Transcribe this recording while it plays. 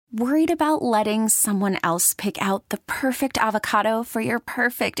Worried about letting someone else pick out the perfect avocado for your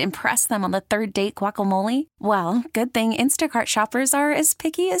perfect impress them on the third date guacamole? Well, good thing Instacart shoppers are as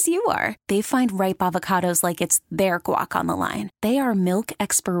picky as you are. They find ripe avocados like it's their guac on the line. They are milk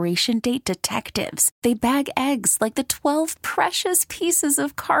expiration date detectives. They bag eggs like the 12 precious pieces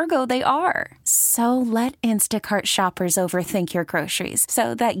of cargo they are. So let Instacart shoppers overthink your groceries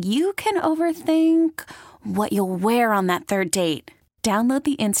so that you can overthink what you'll wear on that third date. Download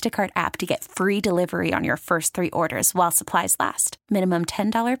the Instacart app to get free delivery on your first 3 orders while supplies last. Minimum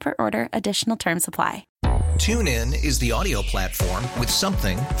 $10 per order. Additional terms apply. TuneIn is the audio platform with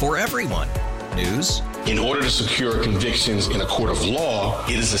something for everyone. News. In order to secure convictions in a court of law,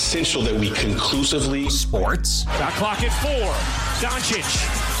 it is essential that we conclusively. Sports. Shot clock at 4.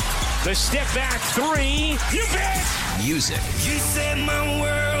 Doncic. The step back 3. You bet. Music. You set my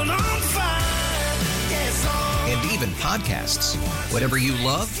world on fire. And even podcasts. Whatever you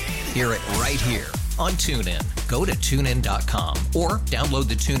love, hear it right here on TuneIn. Go to TuneIn.com or download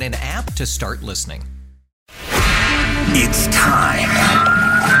the TuneIn app to start listening. It's time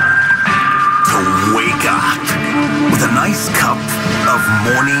to wake up with a nice cup of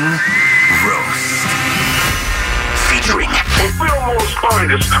morning roast. Featuring the Fillmore's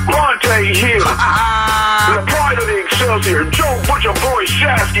finest, Bonta here. The pride of the Excelsior, Joe Butcher Boy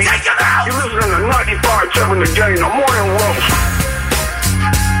Shasky. You're listening to 95.7 The Game, the morning roast.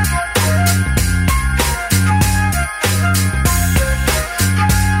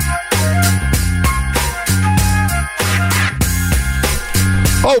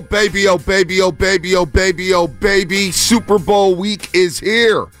 Oh, baby, oh, baby, oh, baby, oh, baby, oh, baby. Super Bowl week is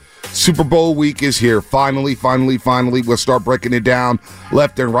here. Super Bowl week is here. Finally. We'll start breaking it down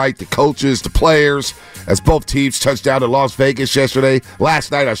left and right. The coaches, the players, as both teams touched down to Las Vegas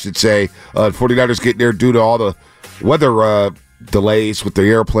last night, I should say. 49ers getting there due to all the weather delays with the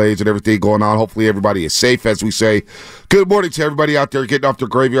airplanes and everything going on. Hopefully everybody is safe, as we say. Good morning to everybody out there getting off their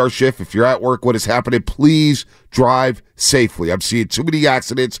graveyard shift. If you're at work, what is happening, please drive safely. I'm seeing too many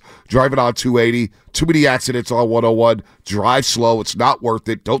accidents driving on 280, too many accidents on 101. Drive slow. It's not worth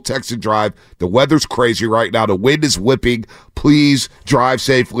it. Don't text and drive. The weather's crazy right now. The wind is whipping. Please drive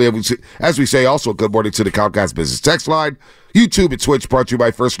safely. And as we say, also good morning to the Comcast Business Text Line. YouTube and Twitch brought to you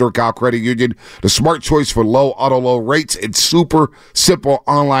by First NorCal Credit Union, the smart choice for low auto loan rates and super simple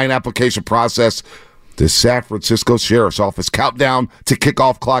online application process. The San Francisco Sheriff's Office countdown to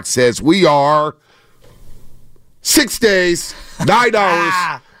kickoff clock says we are 6 days, 9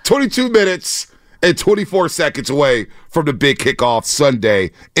 hours, 22 minutes, and 24 seconds away from the big kickoff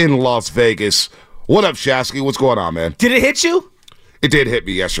Sunday in Las Vegas. What up, Shasky? What's going on, man? Did it hit you? It did hit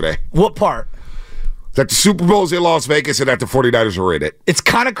me yesterday. What part? That the Super Bowl's in Las Vegas and that the 49ers are in it. It's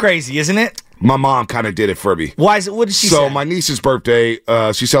kind of crazy, isn't it? My mom kind of did it for me. Why is it? What did she say? So my niece's birthday,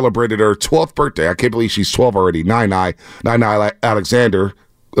 she celebrated her 12th birthday. I can't believe she's 12 already. Nine Alexander.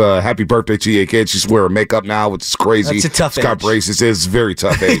 Happy birthday to you again. She's wearing makeup now, which is crazy. That's a tough She's got age. braces. It's a very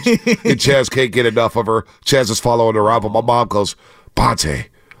tough age. And Chaz can't get enough of her. Chaz is following her around, but my mom goes, Bonta,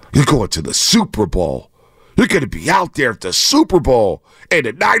 you're going to the Super Bowl. You're going to be out there at the Super Bowl, and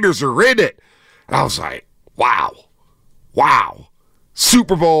the Niners are in it. And I was like, wow.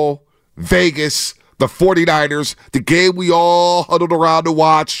 Super Bowl, Vegas, the 49ers, the game we all huddled around to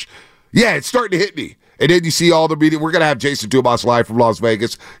watch. Yeah, it's starting to hit me. And then you see all the media. We're going to have Jason Dumas live from Las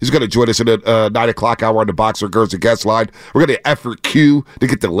Vegas. He's going to join us in the 9 o'clock hour on the Boxer Girls and Guest line. We're going to effort Q to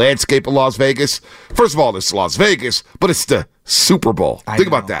get the landscape of Las Vegas. First of all, it's Las Vegas, but it's the Super Bowl. Think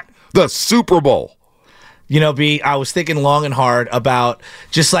about that. The Super Bowl. You know, B, I was thinking long and hard about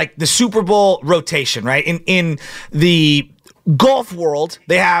just like the Super Bowl rotation, right? In the golf world,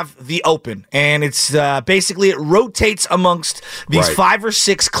 they have the Open, and it's basically it rotates amongst these 5 or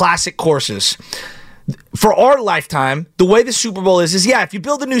 6 classic courses. For our lifetime, the way the Super Bowl is if you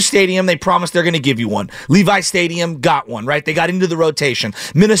build a new stadium, they promise they're going to give you one. Levi Stadium got one, right? They got into the rotation.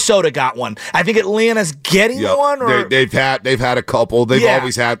 Minnesota got one. I think Atlanta's getting one. Or they've had a couple. They've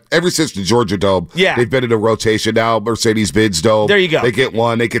always had, ever since the Georgia Dome. Yeah. They've been in a rotation now. Mercedes-Benz Dome. There you go. They get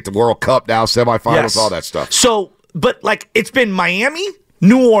one. They get the World Cup now, semifinals, all that stuff. So, but like it's been Miami,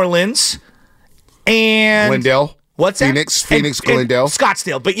 New Orleans, and Glendale. What's that? Phoenix, Glendale. And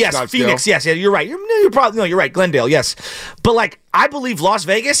Scottsdale. But yes, Scottsdale. Phoenix, yes. Yeah, you're right. You're right. Glendale, yes. But like, I believe Las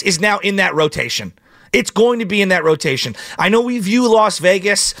Vegas is now in that rotation. It's going to be in that rotation. I know we view Las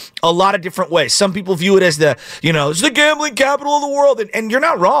Vegas a lot of different ways. Some people view it as it's the gambling capital of the world. And you're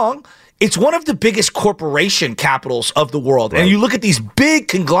not wrong. It's one of the biggest corporation capitals of the world. Right. And you look at these big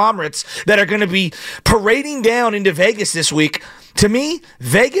conglomerates that are going to be parading down into Vegas this week. To me,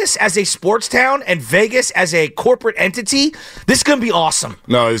 Vegas as a sports town and Vegas as a corporate entity, this is going to be awesome.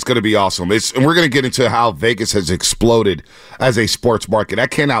 No, it's going to be awesome. And we're going to get into how Vegas has exploded as a sports market. I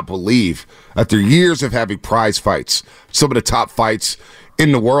cannot believe, after years of having prize fights, some of the top fights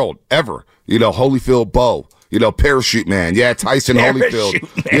in the world ever, Holyfield Bo, Parachute Man, Tyson Holyfield,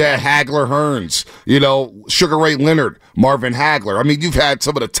 Hagler Hearns, Sugar Ray Leonard, Marvin Hagler. I mean, you've had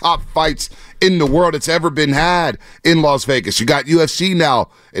some of the top fights in the world that's ever been had in Las Vegas. You got UFC now,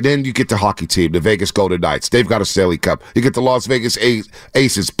 and then you get the hockey team, the Vegas Golden Knights. They've got a Stanley Cup. You get the Las Vegas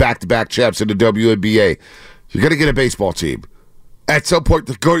Aces, back-to-back champs in the WNBA. You're going to get a baseball team. At some point,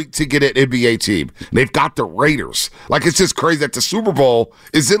 they're going to get an NBA team. They've got the Raiders. It's just crazy that the Super Bowl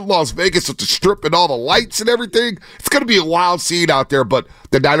is in Las Vegas with the Strip and all the lights and everything. It's going to be a wild scene out there, but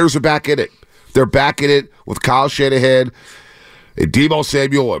the Niners are back in it. They're back in it with Kyle Shanahan and Deebo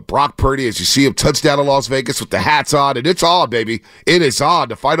Samuel and Brock Purdy as you see him touchdown in Las Vegas with the hats on, and it's on, baby. It is on.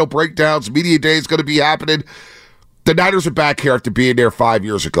 The final breakdowns, media day is going to be happening. The Niners are back here after being there 5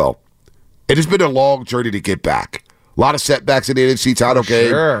 years ago. It has been a long journey to get back. A lot of setbacks in the NFC title game.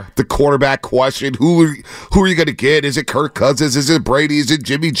 Sure. The quarterback question, who are you going to get? Is it Kirk Cousins? Is it Brady? Is it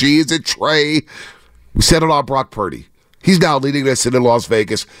Jimmy G? Is it Trey? We settled on Brock Purdy. He's now leading us into Las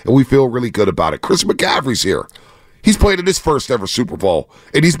Vegas, and we feel really good about it. Chris McCaffrey's here. He's played in his first ever Super Bowl,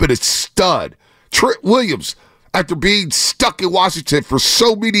 and he's been a stud. Trent Williams, after being stuck in Washington for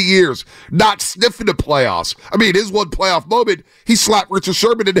so many years, not sniffing the playoffs. I mean, his one playoff moment, he slapped Richard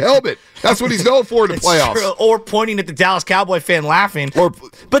Sherman in the helmet. That's what he's known for in the playoffs. True. Or pointing at the Dallas Cowboy fan laughing.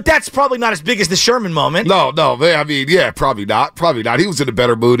 But that's probably not as big as the Sherman moment. No, probably not. Probably not. He was in a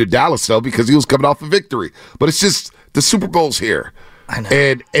better mood in Dallas, though, because he was coming off a victory. But it's just, the Super Bowl's here. I know.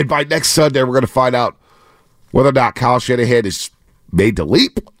 And by next Sunday, we're going to find out whether or not Kyle Shanahan is made the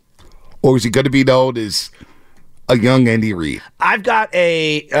leap, or is he going to be known as a young Andy Reid? I've got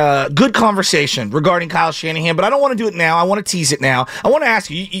a good conversation regarding Kyle Shanahan, but I don't want to do it now. I want to tease it now. I want to ask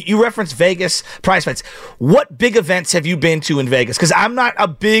you, you referenced Vegas prize fights. What big events have you been to in Vegas? Because I'm not a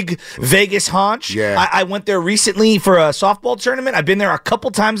big Vegas haunch. Yeah. I went there recently for a softball tournament. I've been there a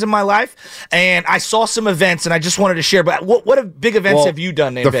couple times in my life, and I saw some events, and I just wanted to share. But what big events have you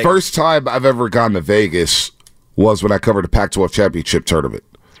done in Vegas? The first time I've ever gone to Vegas was when I covered the Pac-12 championship tournament.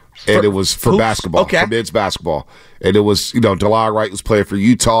 And it was for basketball, for men's basketball. And it was, Delon Wright was playing for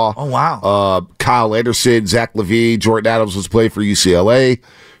Utah. Oh, wow. Kyle Anderson, Zach LaVine, Jordan Adams was playing for UCLA.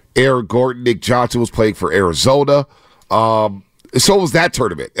 Aaron Gordon, Nick Johnson was playing for Arizona. So was that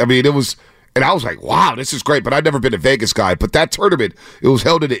tournament. I mean, it was, and I was like, wow, this is great. But I'd never been a Vegas guy. But that tournament, it was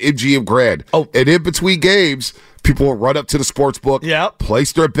held at the MGM Grand. Oh. And in between games, people would run up to the sports book,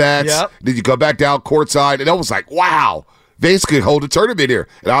 place their bets. Then you go back down courtside. And I was like, wow. Vegas could hold a tournament here.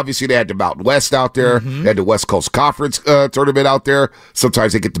 And obviously they had the Mountain West out there. They had the West Coast Conference tournament out there.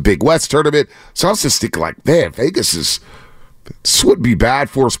 Sometimes they get the Big West tournament. So I was just thinking man, this wouldn't be bad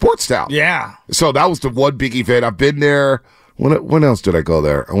for a sports town. Yeah. So that was the one big event. I've been there. When else did I go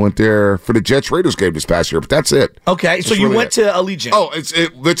there? I went there for the Jets-Raiders game this past year, but that's it. Okay, so you really went to Allegiant. Oh,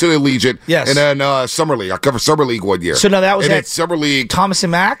 it went to Allegiant. Yes. And then Summer League. I covered Summer League one year. So now that was at Summer League. Thomas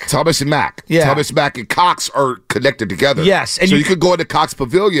and Mack? Thomas and Mack. Yeah. Thomas, Mack, and Cox are connected together. Yes. And so you could go into Cox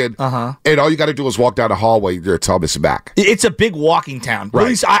Pavilion, and all you got to do is walk down the hallway. You're at Thomas and Mack. It's a big walking town. Right. At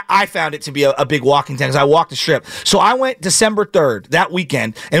least I found it to be a big walking town because I walked the strip. So I went December 3rd, that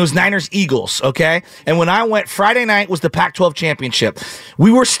weekend, and it was Niners-Eagles, okay? And when I went, Friday night was the Pac-12 championship.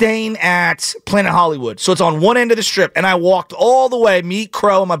 We were staying at Planet Hollywood, so it's on one end of the strip, and I walked all the way, me,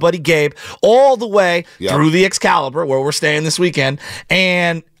 Crow, and my buddy Gabe, all the way through the Excalibur, where we're staying this weekend,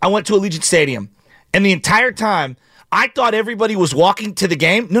 and I went to Allegiant Stadium. And the entire time, I thought everybody was walking to the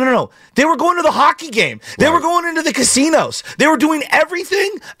game. No. They were going to the hockey game. They were going into the casinos. They were doing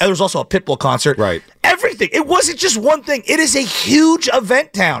everything. And there was also a Pitbull concert. Right. Everything. It wasn't just one thing. It is a huge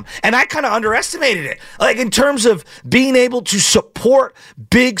event town. And I kind of underestimated it. Like in terms of being able to support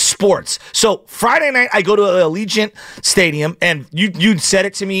big sports. So Friday night, I go to Allegiant Stadium, and you said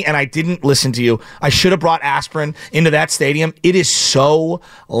it to me, and I didn't listen to you. I should have brought aspirin into that stadium. It is so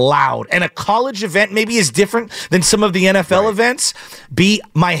loud. And a college event maybe is different than some of the NFL events.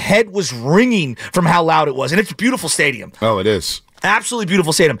 My head was ringing from how loud it was. And it's a beautiful stadium. Oh, it is. Absolutely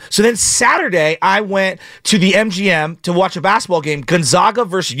beautiful stadium. So then Saturday, I went to the MGM to watch a basketball game, Gonzaga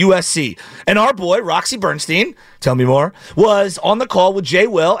versus USC. And our boy, Roxy Bernstein, tell me more, was on the call with Jay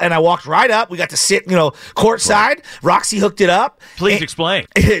Will, and I walked right up. We got to sit, courtside. Right. Roxy hooked it up. Please explain.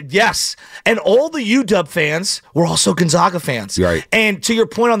 Yes. And all the UW fans were also Gonzaga fans. Right. And to your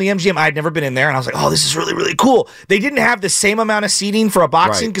point on the MGM, I had never been in there, and I was like, oh, this is really, really cool. They didn't have the same amount of seating for a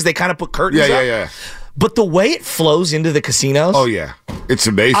boxing because they kind of put curtains up. Yeah. but the way it flows into the casinos. Oh, yeah. It's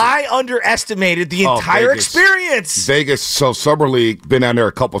amazing. I underestimated the entire Vegas. experience. Vegas, so Summer League, been down there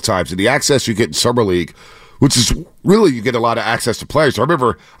a couple times, and the access you get in Summer League, which is really, you get a lot of access to players. I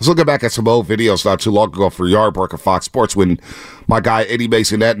remember I was looking back at some old videos not too long ago for Yardbreaker Fox Sports when my guy Eddie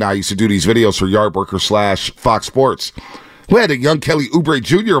Masonette and I used to do these videos for Yardbreaker / Fox Sports. We had a young Kelly Oubre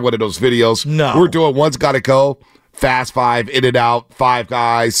Jr. in one of those videos. No. We were doing One's Gotta Go, Fast Five, In and Out, Five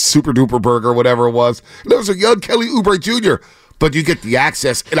Guys, Super Duper Burger, whatever it was. And there was a young Kelly Oubre Jr., but you get the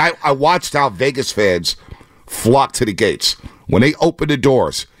access. And I watched how Vegas fans flock to the gates. When they open the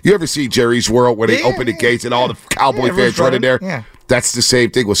doors, you ever see Jerry's World where they open the gates and all the Cowboy fans run in there? Yeah. That's the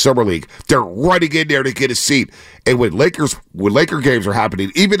same thing with Summer League. They're running in there to get a seat. And when Laker games are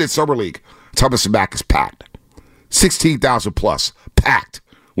happening, even in Summer League, Thomas and Mack is packed. 16,000 plus, packed.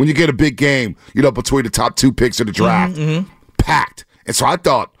 When you get a big game, between the top 2 picks of the draft, packed. And so I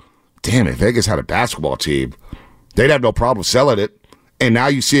thought, damn, if Vegas had a basketball team, they'd have no problem selling it. And now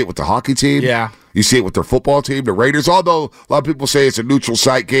you see it with the hockey team. Yeah. You see it with their football team, the Raiders, although a lot of people say it's a neutral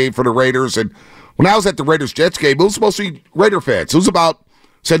site game for the Raiders. And when I was at the Raiders-Jets game, it was mostly Raider fans. It was about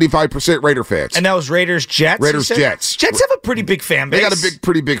 75% Raider fans. And that was Raiders-Jets? Raiders-Jets. Jets have a pretty big fan base. They got a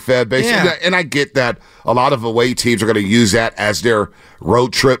pretty big fan base. Yeah. And I get that a lot of away teams are going to use that as their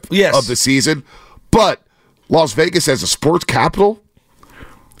road trip of the season. But Las Vegas as a sports capital,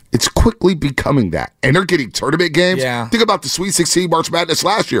 it's quickly becoming that. And they're getting tournament games. Yeah. Think about the Sweet 16 March Madness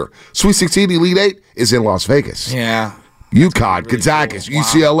last year. Sweet 16 Elite 8 is in Las Vegas. Yeah. UConn, Gonzaga,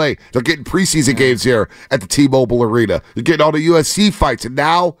 UCLA. They're getting preseason games here at the T-Mobile Arena. You're getting all the USC fights, and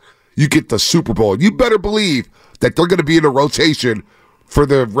now you get the Super Bowl. You better believe that they're going to be in a rotation for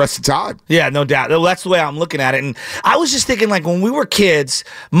the rest of the time. Yeah, no doubt. That's the way I'm looking at it. And I was just thinking, like, when we were kids,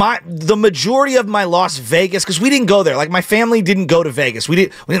 the majority of my Las Vegas, because we didn't go there. Like, my family didn't go to Vegas. We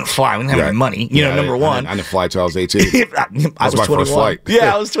didn't fly. We didn't have any money, number one. I didn't fly till I was 18. I was my 21. first flight.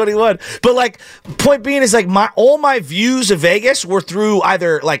 Yeah, I was 21. But, like, point being is, like, all my views of Vegas were through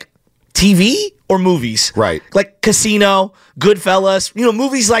either, like, TV or movies. Right. Like Casino, Goodfellas,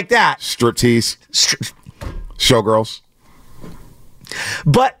 movies like that. Striptease. Showgirls.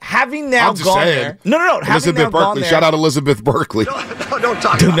 But having now gone there, no, Elizabeth Berkley. Shout out Elizabeth Berkley.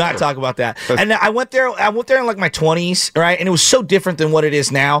 Do not talk about that. And I went there in like my 20s, right? And it was so different than what it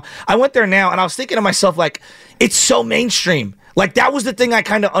is now. I went there now, and I was thinking to myself, like, it's so mainstream. Like, that was the thing I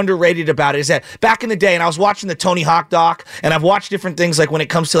kind of underrated about it, is that back in the day, and I was watching the Tony Hawk doc, and I've watched different things, like when it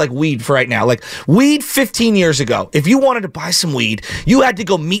comes to like weed for right now. Like, weed 15 years ago, if you wanted to buy some weed, you had to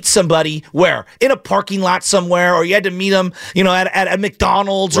go meet somebody where? In a parking lot somewhere, or you had to meet them, at a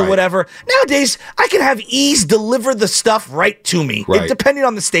McDonald's or whatever. Nowadays, I can have Ease deliver the stuff right to me, depending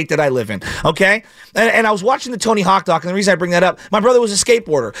on the state that I live in, okay? And I was watching the Tony Hawk doc, and the reason I bring that up, my brother was a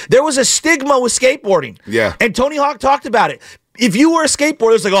skateboarder. There was a stigma with skateboarding. Yeah. And Tony Hawk talked about it. If you were a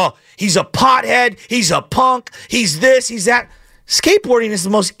skateboarder, it's like, oh, he's a pothead, he's a punk, he's this, he's that. Skateboarding is the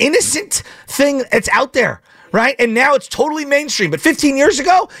most innocent thing that's out there, right? And now it's totally mainstream. But 15 years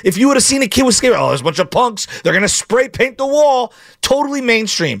ago, if you would have seen a kid with skateboard, oh, there's a bunch of punks, they're going to spray paint the wall. Totally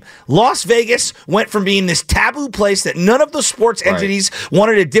mainstream. Las Vegas went from being this taboo place that none of the sports entities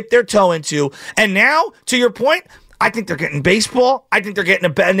wanted to dip their toe into. And now, to your point, I think they're getting baseball. I think they're getting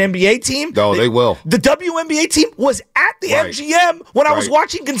an NBA team. No, they will. The WNBA team was at the MGM when I was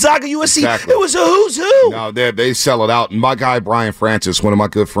watching Gonzaga USC. Exactly. It was a who's who. No, they sell it out. And my guy, Brian Francis, one of my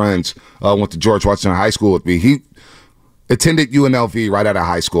good friends, went to George Washington High School with me. He attended UNLV right out of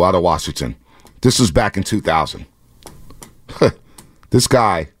high school, out of Washington. This was back in 2000. This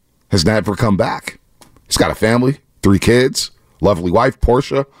guy has never come back. He's got a family, 3 kids, lovely wife,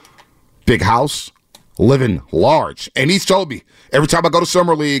 Portia, big house. Living large. And he's told me, every time I go to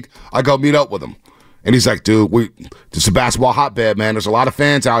Summer League, I go meet up with him. And he's like, dude, this is a basketball hotbed, man. There's a lot of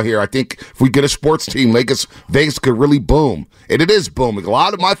fans out here. I think if we get a sports team, Vegas could really boom. And it is booming. A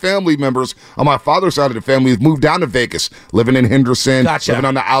lot of my family members on my father's side of the family have moved down to Vegas, living in Henderson, living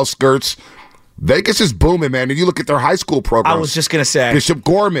on the outskirts. Vegas is booming, man. And you look at their high school programs. I was just going to say. Bishop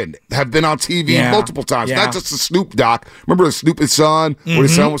Gorman have been on TV multiple times. Yeah. Not just the Snoop doc. Remember the Snoop and Son, where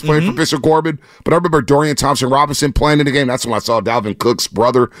his son was playing for Bishop Gorman? But I remember Dorian Thompson-Robinson playing in the game. That's when I saw Dalvin Cook's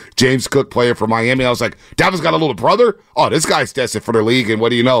brother, James Cook, playing for Miami. I was like, Dalvin's got a little brother? Oh, this guy's destined for the league. And what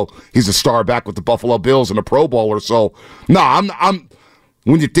do you know? He's a star back with the Buffalo Bills and a Pro Bowler. So, no, I'm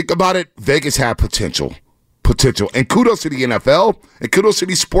when you think about it, Vegas had potential. And kudos to the NFL and kudos to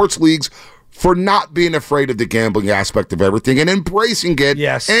these sports leagues for not being afraid of the gambling aspect of everything and embracing it.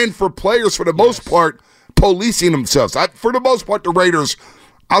 Yes. And for players, for the most part, policing themselves. For the most part, the Raiders,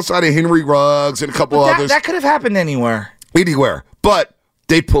 outside of Henry Ruggs and a couple others. That could have happened anywhere. Anywhere. But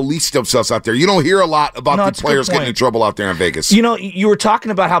they police themselves out there. You don't hear a lot about the players getting in trouble out there in Vegas. You know, you were talking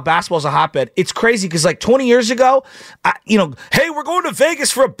about how basketball's a hotbed. It's crazy because like 20 years ago, hey, we're going to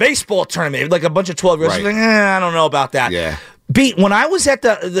Vegas for a baseball tournament. Like a bunch of 12-year-olds. Right. Like, I don't know about that. Yeah. When I was at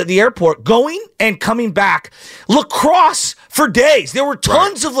the airport, going and coming back, lacrosse for days. There were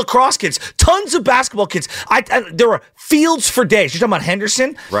tons of lacrosse kids, tons of basketball kids. There were fields for days. You're talking about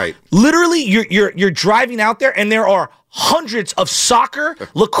Henderson, right? Literally, you're driving out there, and there are hundreds of soccer,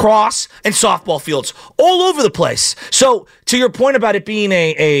 lacrosse, and softball fields all over the place. So, to your point about it being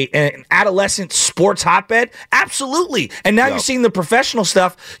an adolescent sports hotbed, absolutely. And now you're seeing the professional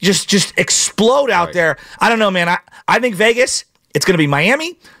stuff just explode out there. I don't know, man. I think Vegas, it's going to be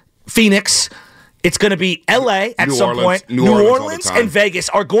Miami, Phoenix. It's going to be L.A. at some point. New Orleans and Vegas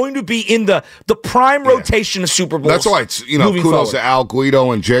are going to be in the prime rotation of Super Bowls. That's why it's kudos to Al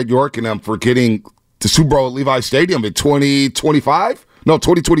Guido and Jed York and them for getting the Super Bowl at Levi Stadium in 2025? No,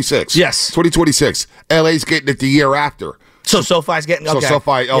 2026. Yes. 2026. LA's getting it the year after. So SoFi's getting okay. So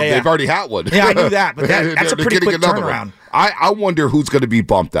SoFi, they've already had one. Yeah, I knew that, but that's a pretty quick turnaround. I wonder who's going to be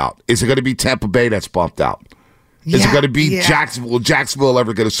bumped out. Is it going to be Tampa Bay that's bumped out? Is it going to be Jacksonville? Will Jacksonville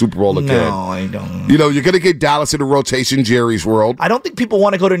ever get a Super Bowl again? No, I don't. You know, you're going to get Dallas in the rotation, Jerry's world. I don't think people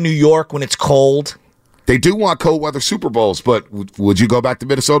want to go to New York when it's cold. They do want cold weather Super Bowls, but would you go back to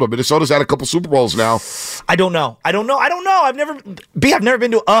Minnesota? Minnesota's had a couple Super Bowls now. I don't know. I've never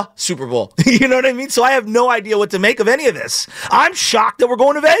been to a Super Bowl. You know what I mean? So I have no idea what to make of any of this. I'm shocked that we're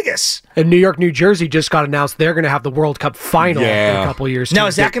going to Vegas. And New York, New Jersey just got announced they're going to have the World Cup final in a couple of years. Now,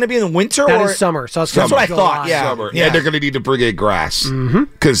 is that going to be in the winter? That is summer. So that's what I thought. Yeah. Summer. And they're going to need to bring in grass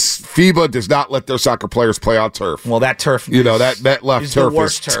because FIBA does not let their soccer players play on turf. Well, that turf, that left turf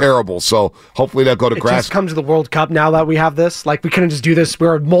is terrible. So hopefully they'll go to grass. It just comes to the World Cup now that we have this. Like, we couldn't just do this.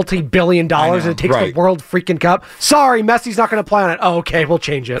 We're multi-billion dollars and it takes the World freaking Cup. Sorry, Messi's not going to play on it. Oh, okay, we'll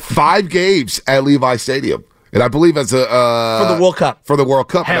change it. 5 games at Levi Stadium. And I believe as a for the World Cup. For the World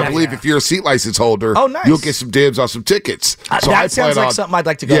Cup. And I believe if you're a seat license holder, you'll get some dibs on some tickets. So that sounds like something I'd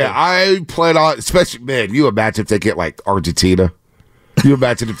like to go to. I plan on, especially, man, you imagine if they get like Argentina. You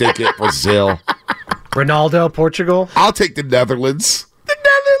imagine if they get Brazil. Ronaldo, Portugal. I'll take the Netherlands.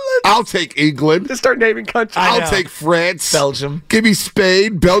 I'll take England. Just start naming countries. I'll take France. Belgium. Give me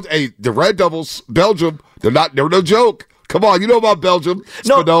Spain. Hey, the Red Devils, Belgium, they're no joke. Come on, you know about Belgium.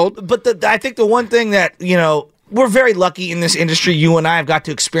 No, but I think the one thing that, we're very lucky in this industry. You and I have got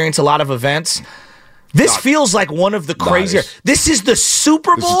to experience a lot of events. This feels like one of the crazier. This is the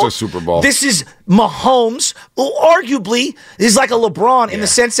Super Bowl. This is the Super Bowl. This is Mahomes, who arguably is like a LeBron in the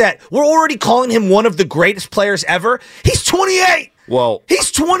sense that we're already calling him one of the greatest players ever. He's 28. Well,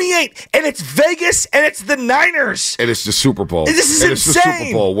 he's 28, and it's Vegas, and it's the Niners. And it's the Super Bowl. This is insane. It's the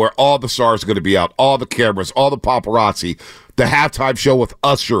Super Bowl where all the stars are going to be out, all the cameras, all the paparazzi, the halftime show with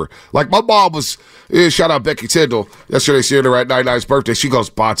Usher. Like, my mom was, shout out Becky Tyndall, yesterday seeing her at 99's birthday. She goes,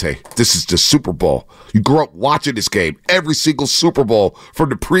 Bonta, this is the Super Bowl. You grew up watching this game, every single Super Bowl,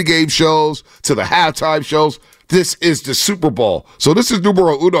 from the pregame shows to the halftime shows. This is the Super Bowl. So this is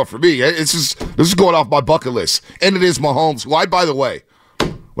numero uno for me. This is going off my bucket list. And it is Mahomes, who by the way,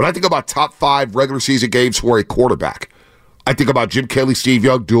 when I think about top 5 regular season games for a quarterback, I think about Jim Kelly, Steve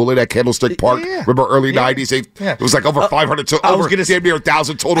Young dueling at Candlestick Park. Yeah. Remember early 90s? It was like over 500, damn near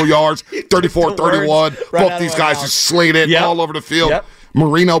 1,000 total yards, 34-31. Both these guys just slinging it all over the field. Yep.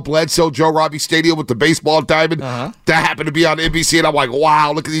 Marino, Bledsoe, Joe Robbie Stadium with the baseball diamond. That happened to be on NBC, and I'm like,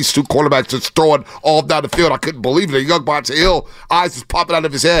 wow, look at these 2 quarterbacks just throwing all down the field. I couldn't believe it. Young Bonta Hill, eyes just popping out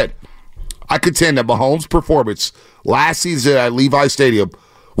of his head. I contend that Mahomes' performance last season at Levi Stadium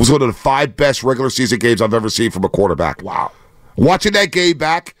was one of the 5 best regular season games I've ever seen from a quarterback. Wow. Watching that game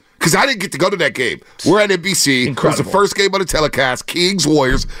back, because I didn't get to go to that game. We're at NBC. Incredible. It was the first game on the telecast,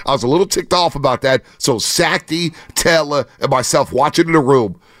 Kings-Warriors. I was a little ticked off about that. So Sackey, Taylor, and myself watching in the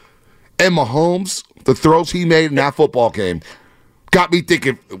room. And Mahomes, the throws he made in that football game, got me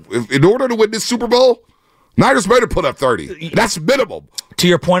thinking, in order to win this Super Bowl, Niners better put up 30. That's minimum. To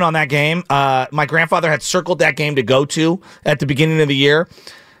your point on that game, my grandfather had circled that game to go to at the beginning of the year.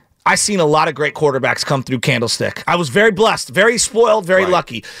 I seen a lot of great quarterbacks come through Candlestick. I was very blessed, very spoiled, very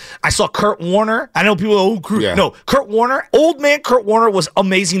lucky. I saw Kurt Warner. I know people, no, Kurt Warner, old man Kurt Warner was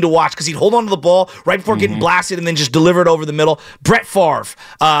amazing to watch because he'd hold on to the ball right before getting blasted and then just deliver it over the middle. Brett Favre.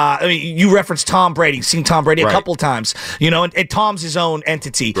 You referenced Tom Brady. Seen Tom Brady a couple times, and Tom's his own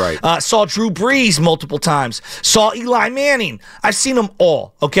entity. Saw Drew Brees multiple times. Saw Eli Manning. I've seen them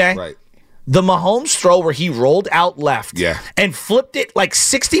all, okay? Right. The Mahomes throw where he rolled out left and flipped it like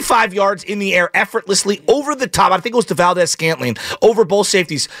 65 yards in the air effortlessly over the top. I think it was to Valdez-Scantling over both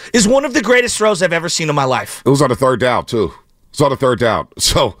safeties is one of the greatest throws I've ever seen in my life. It was on a 3rd down, too. It's on a third down.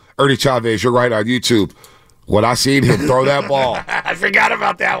 So, Ernie Chavez, you're right on YouTube. When I seen him throw that ball. I forgot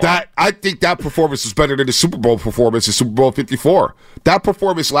about that one. I think that performance was better than the Super Bowl performance in Super Bowl 54. That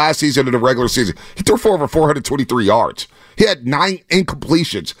performance last season in the regular season, he threw for over 423 yards. He had 9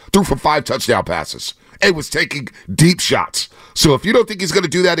 incompletions, threw for 5 touchdown passes, and was taking deep shots. So if you don't think he's going to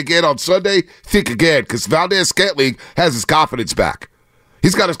do that again on Sunday, think again, because Valdez-Scantling has his confidence back.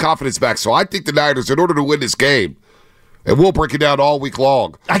 He's got his confidence back. So I think the Niners, in order to win this game, and we'll break it down all week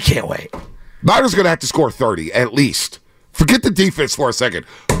long. I can't wait. Niners going to have to score 30, at least. Forget the defense for a second.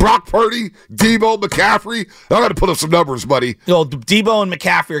 Brock Purdy, Debo, McCaffrey. I got to put up some numbers, buddy. Debo and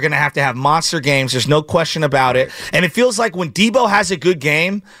McCaffrey are going to have monster games. There's no question about it. And it feels like when Debo has a good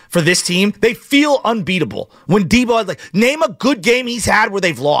game for this team, they feel unbeatable. When Debo, name a good game he's had where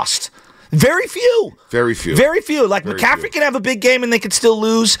they've lost. Very few. Very few. Very few. McCaffrey can have a big game and they could still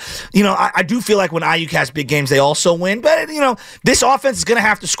lose. I do feel like when Ayuk has big games, they also win. But, this offense is going to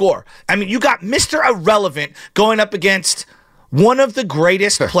have to score. I mean, you got Mr. Irrelevant going up against one of the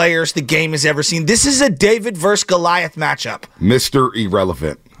greatest players the game has ever seen. This is a David versus Goliath matchup. Mr.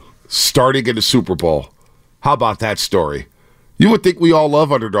 Irrelevant. Starting in the Super Bowl. How about that story? You would think we all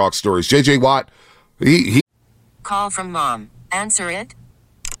love underdog stories. J.J. Watt, he Call from mom. Answer it.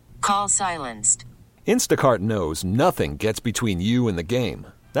 Call silenced. Instacart knows nothing gets between you and the game.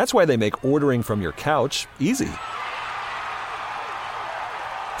 That's why they make ordering from your couch easy.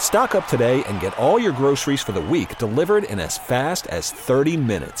 Stock up today and get all your groceries for the week delivered in as fast as 30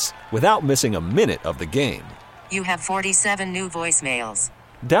 minutes without missing a minute of the game. You have 47 new voicemails.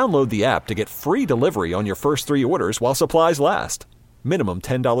 Download the app to get free delivery on your first 3 orders while supplies last. Minimum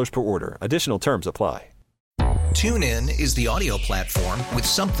 $10 per order. Additional terms apply. TuneIn is the audio platform with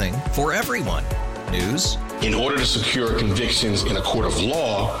something for everyone. News. In order to secure convictions in a court of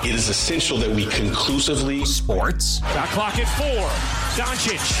law, it is essential that we conclusively. Sports. Got clock at 4.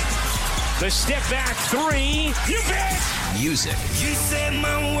 Doncic. The step back 3. You bet. Music. You set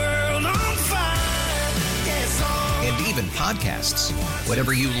my world on fire. Yes, and even podcasts.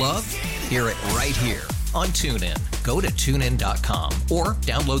 Whatever you love, hear it right here on TuneIn. Go to TuneIn.com or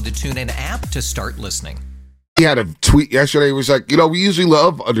download the TuneIn app to start listening. He had a tweet yesterday. He was like, we usually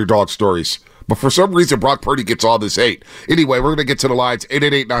love underdog stories, but for some reason, Brock Purdy gets all this hate. Anyway, we're going to get to the lines,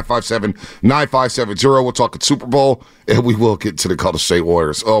 888-957-9570. We'll talk at Super Bowl, and we will get to the Golden State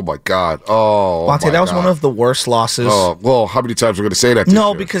Warriors. Oh, my God. Oh, Bonta, that was one of the worst losses. Oh, well, how many times are we going to say that?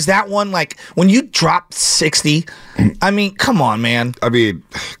 No, because that one, when you drop 60, I mean, come on, man. I mean,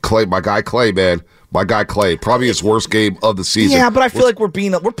 Clay, my guy Clay, man. My guy Clay, probably his worst game of the season. Yeah, but I feel like we're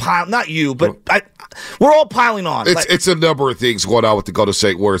piling, not you, but we're all piling on. It's a number of things going on with the Golden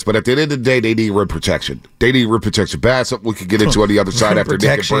State Warriors, but at the end of the day, they need rim protection. They need rim protection. Bad, something we can get into on the other side after Nick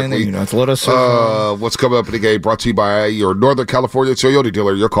and Berkeley. What's coming up in the game brought to you by your Northern California Toyota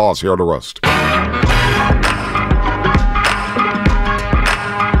dealer. Your calls here on The Roast.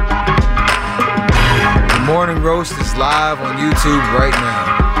 The Morning Roast is live on YouTube right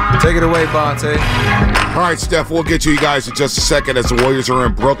now. Take it away, Bonta. All right, Steph, we'll get to you guys in just a second as the Warriors are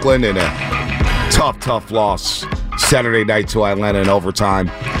in Brooklyn in a tough loss Saturday night to Atlanta in overtime.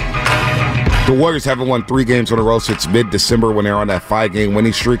 The Warriors haven't won 3 games in a row since mid-December when they were on that 5-game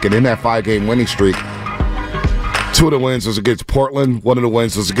winning streak. And in that 5-game winning streak, 2 of the wins was against Portland. 1 of the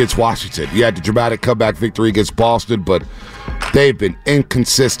wins was against Washington. You had the dramatic comeback victory against Boston, but they've been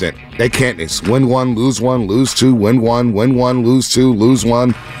inconsistent. They can't just win 1, lose 1, lose 2, win 1, lose 2, lose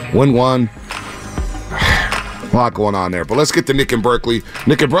 1, win 1. A lot going on there. But let's get to Nick and Berkeley.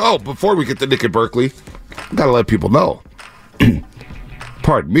 Before we get to Nick and Berkeley, I got to let people know.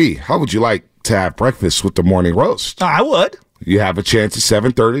 Pardon me. How would you like to have breakfast with the Morning Roast? I would. You have a chance at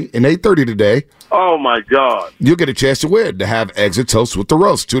 7:30 and 8:30 today. Oh, my God. You'll get a chance to win, to have eggs and toast with the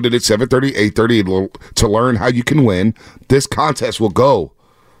roast. Tune in at 7:30, 8:30 to learn how you can win. This contest will go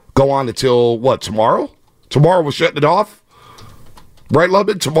on until, what, tomorrow? Tomorrow we're shutting it off? Right,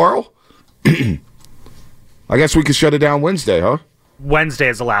 Lubbock? Tomorrow? I guess we can shut it down Wednesday, huh? Wednesday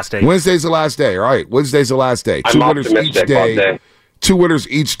is the last day. Wednesday's the last day, all right. Wednesday's the last day. I'm 2 winners each day. 2 winners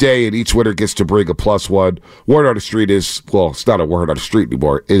each day, and each winner gets to bring a +1. Word on the street is, well, it's not a word on the street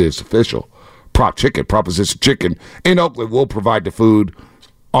anymore. It is official. Proposition Chicken in Oakland will provide the food.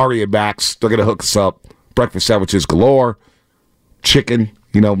 Ari and Max, they're going to hook us up. Breakfast sandwiches galore. Chicken.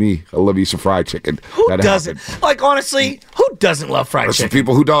 You know me. I love you some fried chicken. Who doesn't? Honestly, who doesn't love fried chicken? Some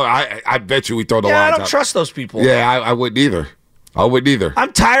people who don't. I bet you we throw the lines out. I don't trust those people. Yeah, I wouldn't either.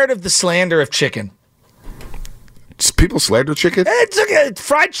 I'm tired of the slander of chicken. People slander chicken? It's okay.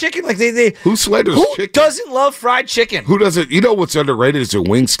 Fried chicken. Who slanders chicken? Who doesn't love fried chicken? Who doesn't? You know what's underrated is the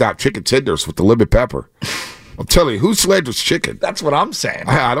Wingstop chicken tenders with the lemon pepper. I'm telling you, who slanders chicken? That's what I'm saying.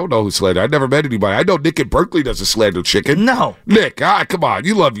 I don't know who slanders. I never met anybody. I know Nick in Berkeley doesn't slander chicken. No. Nick, come on.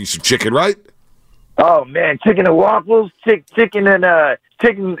 You love you some chicken, right? Oh man, chicken and waffles, chicken from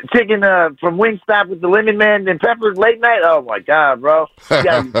Wingstop with the lemon man and peppers late night. Oh my God, bro! You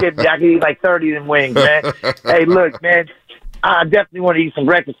gotta be kidding me. I could eat like 30 of them wings, man. Hey, look, man, I definitely want to eat some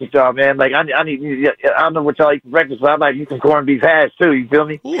breakfast with y'all, man. Like I don't know what y'all eat for breakfast, but I might eat some corned beef hash too. You feel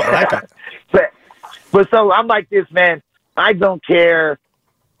me? Ooh, I like that. but so I'm like this, man. I don't care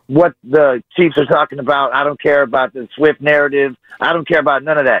what the Chiefs are talking about. I don't care about the Swift narrative. I don't care about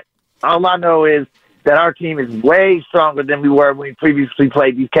none of that. All I know is that our team is way stronger than we were when we previously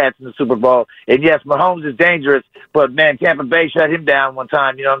played these cats in the Super Bowl. And yes, Mahomes is dangerous, but man, Tampa Bay shut him down one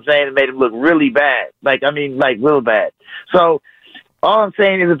time, you know what I'm saying? It made him look really bad. Like real bad. So all I'm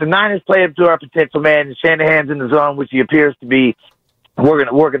saying is if the Niners play up to our potential, man, and Shanahan's in the zone, which he appears to be, we're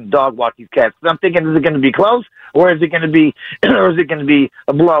gonna dog walk these cats. I'm thinking, is it gonna be close or is it gonna be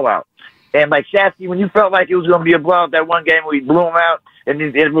a blowout? And like Shasky, when you felt like it was gonna be a blowout that one game where we blew them out and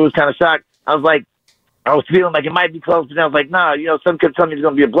everyone was kind of shocked, I was feeling like it might be close, but I was like, nah, some could tell me it's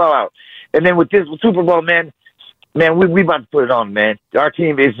going to be a blowout. And then with Super Bowl, man, we about to put it on, man. Our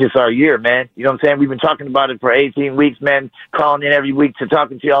team is just our year, man. You know what I'm saying? We've been talking about it for 18 weeks, man, calling in every week to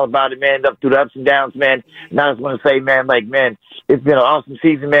talking to y'all about it, man, up through the ups and downs, man. And I just want to say, man, it's been an awesome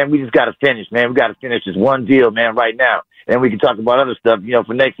season, man. We just got to finish, man. We got to finish this one deal, man, right now. And we can talk about other stuff,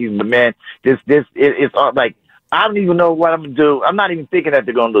 for next season. But, man, it's all like, I don't even know what I'm going to do. I'm not even thinking that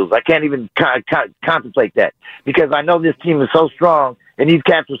they're going to lose. I can't even contemplate that because I know this team is so strong and these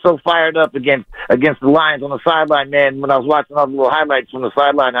cats were so fired up against the Lions on the sideline, man. When I was watching all the little highlights from the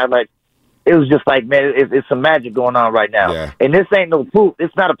sideline highlights, it was just like, man, it's some magic going on right now. Yeah. And this ain't no pool.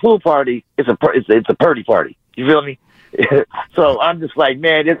 It's not a pool party. It's a purdy party. You feel me? So I'm just like,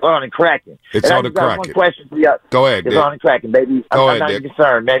 man, it's on and cracking. It's on and cracking. One question for you. Go ahead, It's Nick. on and cracking, baby. I'm not even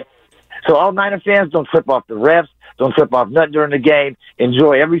concerned, man. So all Niner fans, don't trip off the refs. Don't trip off nothing during the game.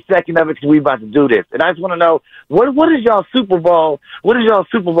 Enjoy every second of it because we about to do this. And I just want to know, what is y'all Super Bowl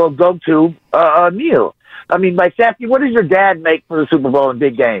go-to meal? I mean, like, Shasky, what does your dad make for the Super Bowl in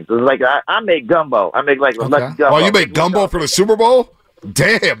big games? It's like, I make gumbo. I make lucky gumbo. Oh, you make gumbo for the Super Bowl?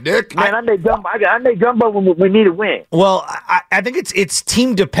 Damn, Nick. Man, I make gumbo. I make gumbo when we need a win. Well, I think it's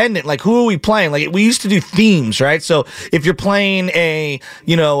team dependent. Like, who are we playing? Like, we used to do themes, right? So if you're playing a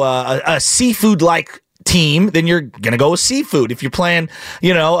seafood like team, then you're gonna go with seafood. If you're playing,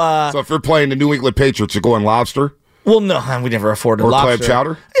 so if you're playing the New England Patriots, you're going lobster. Well, no, we never afforded lobster. Or clam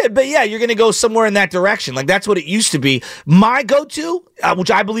chowder? Yeah, but yeah, you're going to go somewhere in that direction. Like, that's what it used to be. My go-to, which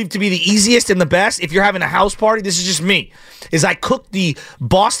I believe to be the easiest and the best, if you're having a house party, this is just me, is I cook the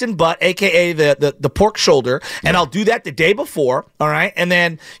Boston butt, a.k.a. the pork shoulder, and I'll do that the day before, all right? And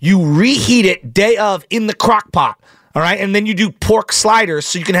then you reheat it day of in the crock pot. All right, and then you do pork sliders,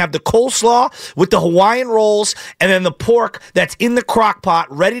 so you can have the coleslaw with the Hawaiian rolls, and then the pork that's in the crock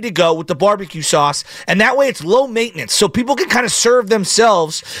pot, ready to go with the barbecue sauce, and that way it's low maintenance, so people can kind of serve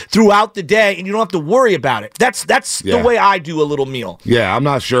themselves throughout the day, and you don't have to worry about it. That's the way I do a little meal. Yeah, I'm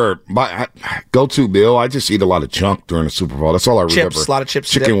not sure. My go-to meal, I just eat a lot of junk during the Super Bowl. That's all I remember. Chips, a lot of chips.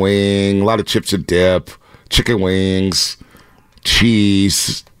 Chicken wing, a lot of chips and dip, chicken wings,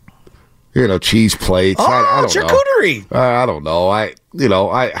 cheese. Cheese plates. Oh, I don't charcuterie. Know. I don't know. I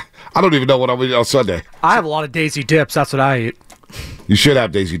don't even know what I'm eating on Sunday. I have a lot of Daisy dips. That's what I eat. You should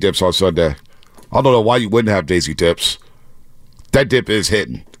have Daisy dips on Sunday. I don't know why you wouldn't have Daisy dips. That dip is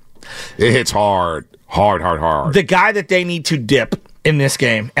hitting. It hits hard. The guy that they need to dip in this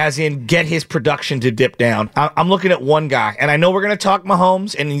game, as in get his production to dip down. I'm looking at one guy, and I know we're going to talk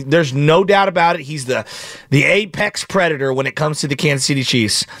Mahomes, and there's no doubt about it. He's the apex predator when it comes to the Kansas City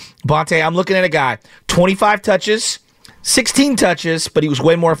Chiefs. Bonta, I'm looking at a guy, 25 touches, 16 touches, but he was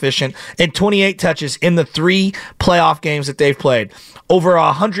way more efficient, and 28 touches in the 3 playoff games that they've played. Over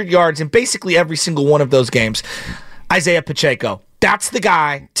 100 yards in basically every single one of those games. Isaiah Pacheco. That's the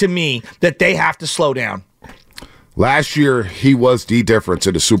guy, to me, that they have to slow down. Last year, he was the difference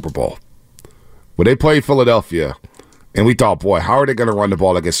in the Super Bowl. When they played Philadelphia, and we thought, boy, how are they going to run the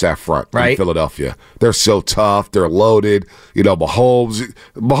ball against that front in Philadelphia? They're so tough. They're loaded. Mahomes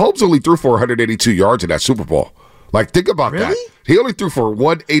only threw for 182 yards in that Super Bowl. Like, think about that. He only threw for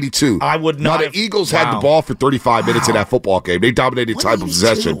 182. I would not. Now, the Eagles had the ball for 35 minutes in that football game. They dominated time of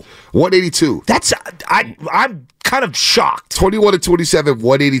possession. 182. I'm kind of shocked. 21-27,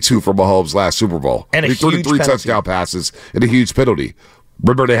 182 for Mahomes last Super Bowl. And he threw 3 touchdown passes and a huge penalty.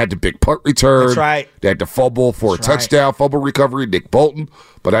 Remember, they had the big punt return. That's right. They had to fumble for a touchdown, fumble recovery. Nick Bolton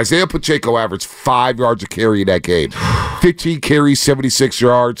But Isaiah Pacheco averaged 5 yards a carry in that game. 15 carries, 76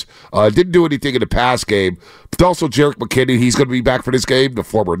 yards. Didn't do anything in the pass game. But also Jerick McKinney, he's going to be back for this game. The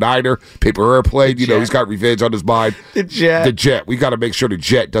former Niner, paper airplane. He's got revenge on his mind. The Jet. We got to make sure the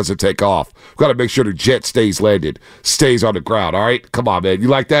Jet doesn't take off. We got to make sure the Jet stays landed, stays on the ground. All right? Come on, man. You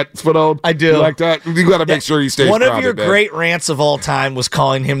like that, Spinone? I do. You like that? You got to make sure he stays grounded, One of your great rants of all time was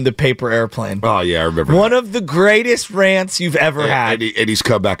calling him the paper airplane. Oh, yeah, I remember One of the greatest rants you've ever had. And he's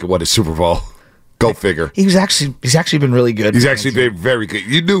come back and won a Super Bowl. Go figure. He's actually been really good. He's actually been very good.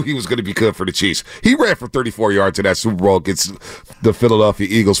 You knew he was going to be good for the Chiefs. He ran for 34 yards in that Super Bowl against the Philadelphia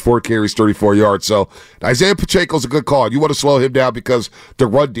Eagles. 4 carries, 34 yards. So Isaiah Pacheco's a good call. You want to slow him down because the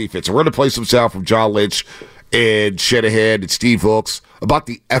run defense. We're going to play some sound from John Lynch and Shanahan and Steve Wilks about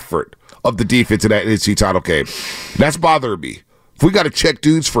the effort of the defense in that NFC title game. That's bothering me. If we got to check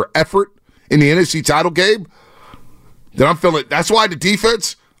dudes for effort in the NFC title game, then I'm feeling. That's why the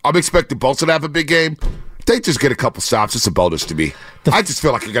defense. I'm expecting Bonta to have a big game. They just get a couple stops. It's a bonus to me. I just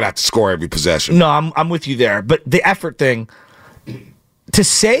feel like you're going to have to score every possession. No, I'm with you there. But the effort thing, to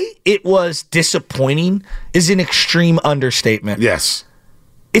say it was disappointing is an extreme understatement. Yes.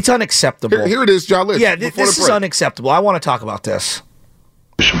 It's unacceptable. Here it is, John Lynch. Yeah, this is unacceptable. I want to talk about this.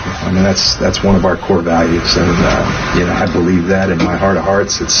 I mean, that's one of our core values, and I believe that in my heart of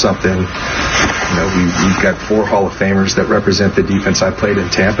hearts. It's something. We've got 4 Hall of Famers that represent the defense I played in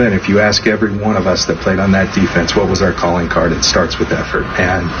Tampa, and if you ask every one of us that played on that defense, what was our calling card? It starts with effort,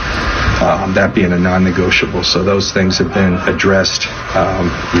 and that being a non-negotiable. So those things have been addressed.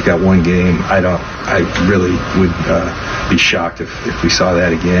 We've got one game. I really would be shocked if we saw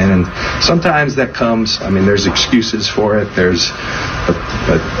that again. And sometimes that comes. I mean, there's excuses for it.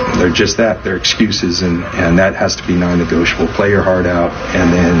 But they're just that. They're excuses, and that has to be non-negotiable. Play your heart out,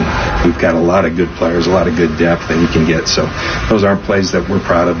 and then we've got a lot of good players, a lot of good depth that you can get. So those aren't plays that we're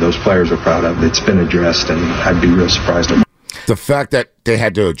proud of. Those players are proud of. It's been addressed, and I'd be real surprised. The fact that they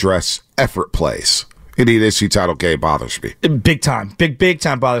had to address effort plays in the NFC title game bothers me. Big time. Big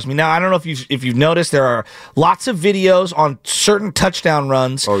time bothers me. Now, I don't know if you've noticed, there are lots of videos on certain touchdown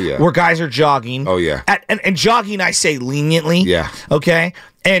runs where guys are jogging. Oh, yeah. And jogging, I say leniently. Yeah. Okay?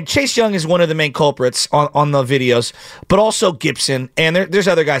 And Chase Young is one of the main culprits on the videos, but also Gibson, and there's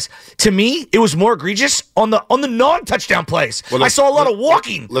other guys. To me, it was more egregious on the non-touchdown plays. Well, I saw a lot of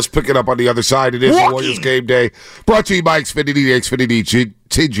walking. Let's pick it up on the other side. It is the Warriors game day. Brought to you by Xfinity, the Xfinity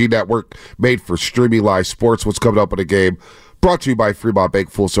TG network, made for streaming live sports. What's coming up in the game? Brought to you by Fremont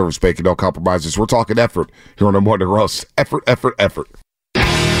Bank, full service banking, no compromises. We're talking effort here on the Morning Roast. Effort. Time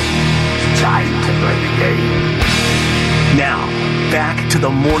to play the game. Now, back to the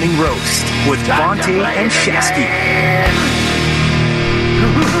Morning Roast with Bonta and Shasky.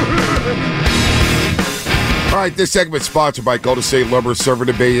 All right, this segment is sponsored by Golden State Lumber, serving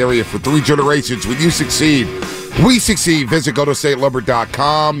the Bay Area for 3 generations. When you succeed, we succeed. Visit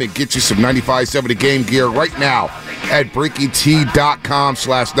GoldenStateLumber.com and get you some 95.7 game gear right now at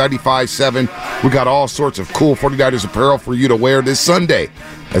BreakingT.com/95.7. We got all sorts of cool 49ers apparel for you to wear this Sunday,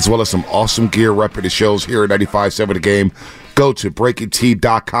 as well as some awesome gear repping the shows here at 95.7 The Game. Go to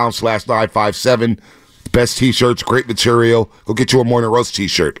BreakingT.com/957. Best t-shirts, great material. Go get you a Morning Roast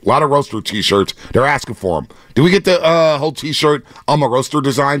t-shirt. A lot of roaster t-shirts. They're asking for them. Did we get the whole t-shirt I'm a Roaster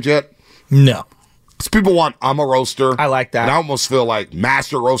design yet? No. People want I'm a Roaster. I like that. And I almost feel like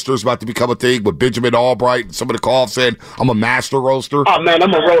Master Roaster is about to become a thing with Benjamin Albright and somebody called saying I'm a Master Roaster. Oh, man,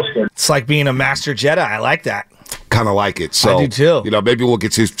 I'm a roaster. It's like being a Master Jedi. I like that. Kind of like it. So, I do too. Maybe we'll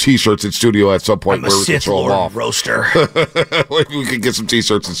get some t-shirts in studio at some point where we can show them off. Roaster. Maybe we can get some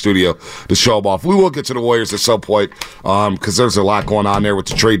t-shirts in studio to show them off. We will get to the Warriors at some point because there's a lot going on there with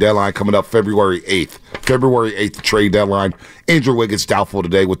the trade deadline coming up February 8th. February 8th, the trade deadline. Andrew Wiggins doubtful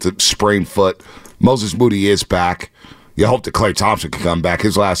today with the sprained foot. Moses Moody is back. You hope that Klay Thompson can come back.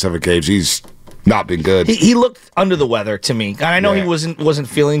 His last 7 games, he's not been good. He looked under the weather to me. And I know he wasn't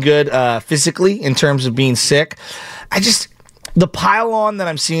feeling good physically in terms of being sick. The pile on that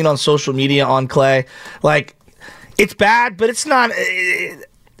I'm seeing on social media on Klay, like, it's bad, but it's not.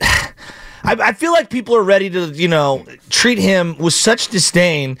 I feel like people are ready to, treat him with such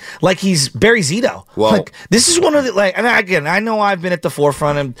disdain, like he's Barry Zito. Well, like, this is one of the, and again, I know I've been at the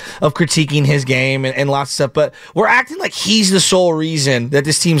forefront of critiquing his game and lots of stuff, but we're acting like he's the sole reason that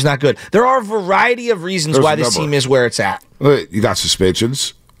this team's not good. There are a variety of reasons why this team is where it's at. You got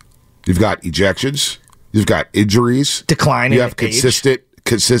suspensions. You've got ejections. You've got injuries. Decline. You have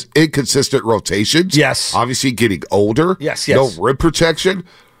inconsistent rotations. Yes. Obviously getting older. Yes. No rim protection.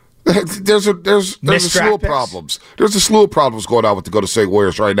 There's a slew of problems. There's a slew of problems going on with the Golden State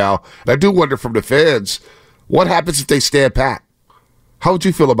Warriors right now. And I do wonder from the fans, what happens if they stand pat? How would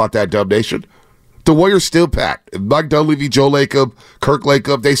you feel about that, Dub Nation? The Warriors still pat. Mike Dunleavy, Joe Lacob, Kirk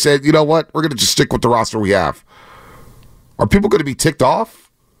Lacob, they said, you know what? We're going to just stick with the roster we have. Are people going to be ticked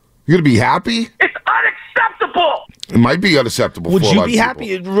off? You're going to be happy? It's unacceptable. It might be unacceptable. Would you be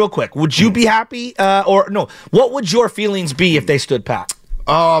happy, real quick, would you be happy, or no, what would your feelings be if they stood pat?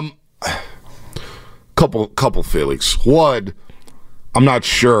 Couple feelings. One, I'm not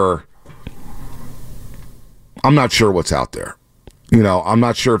sure what's out there. I'm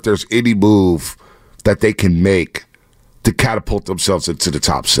not sure if there's any move that they can make to catapult themselves into the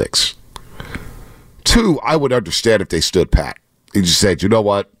top 6. Two, I would understand if they stood pat. They just said, you know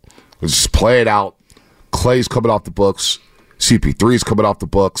what? Let's just play it out. Clay's coming off the books. CP3's coming off the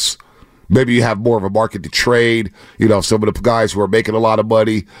books. Maybe you have more of a market to trade. Some of the guys who are making a lot of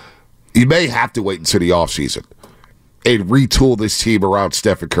money. You may have to wait until the offseason and retool this team around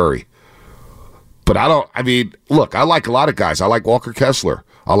Stephen Curry. But look, I like a lot of guys. I like Walker Kessler.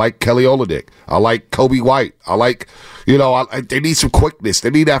 I like Kelly Olynyk. I like Kobe White. I like, they need some quickness. They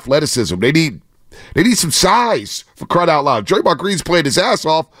need athleticism. They need some size, for crying out loud. Draymond Green's playing his ass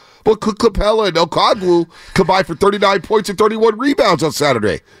off, but Capella and Okongwu combined for 39 points and 31 rebounds on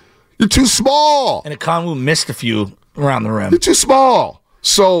Saturday. You're too small. And Okongwu missed a few around the rim. You're too small.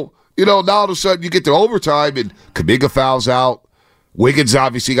 So, now all of a sudden you get to overtime and Kuminga fouls out. Wiggins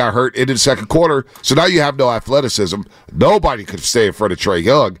obviously got hurt into the second quarter, so now you have no athleticism. Nobody could stay in front of Trae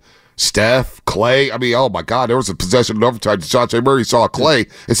Young. Steph, Clay, oh my God, there was a possession in overtime. DeJounte Murray saw Clay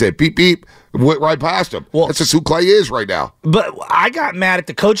and said, beep, beep, went right past him. Well, that's just who Clay is right now. But I got mad at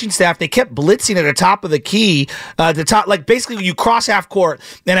the coaching staff. They kept blitzing at the top of the key. Basically you cross half court,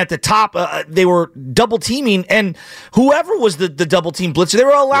 and at the top they were double teaming, and whoever was the double team blitzer, they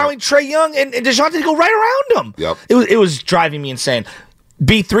were allowing Trae Young and DeJounte to go right around him. Yep. It was driving me insane.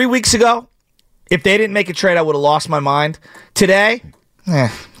 3 weeks ago, if they didn't make a trade, I would have lost my mind. Today,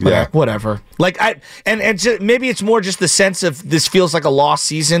 whatever. Maybe it's more just the sense of this feels like a lost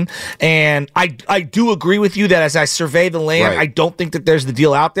season, and I do agree with you that as I survey the land, I don't think that there's the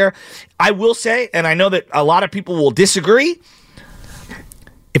deal out there. I will say, and I know that a lot of people will disagree,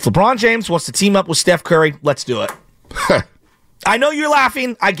 if LeBron James wants to team up with Steph Curry, let's do it. I know you're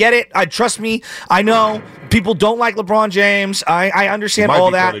laughing. I get it. Trust me. I know people don't like LeBron James. I understand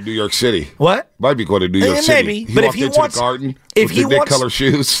all that. Might be going to New York City. What? Might be going to New York City. Maybe. But if he wants, the garden with the Nick color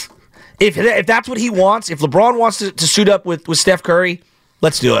shoes. If that's what he wants, if LeBron wants to suit up with Steph Curry,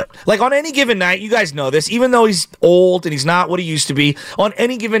 let's do it. Like on any given night, you guys know this. Even though he's old and he's not what he used to be, on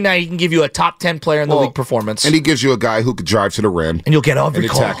any given night he can give you a top 10 player in the league performance. And he gives you a guy who can drive to the rim, and you'll get every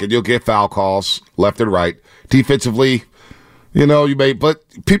call. And you'll get foul calls left and right. Defensively. But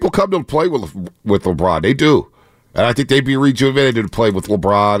people come to play with LeBron. They do. And I think they'd be rejuvenated to play with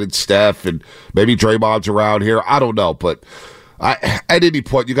LeBron and Steph and maybe Draymond's around here. I don't know. But at any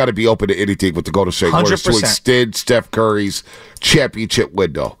point, you got to be open to anything with the Golden State Warriors to extend Steph Curry's championship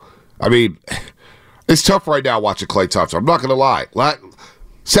window. It's tough right now watching Klay Thompson. I'm not going to lie.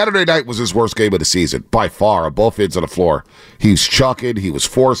 Saturday night was his worst game of the season, by far, on both ends of the floor. He was chucking, he was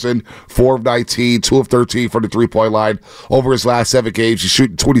forcing, 4 of 19, 2 of 13 from the three-point line. Over his last 7 games, he's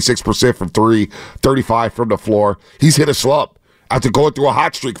shooting 26% from 3, 35 from the floor. He's hit a slump. After going through a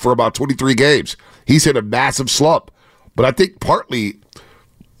hot streak for about 23 games, he's hit a massive slump. But I think partly,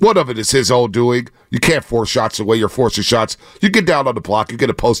 one of it is his own doing. You can't force shots the way you're forcing shots. You get down on the block. You get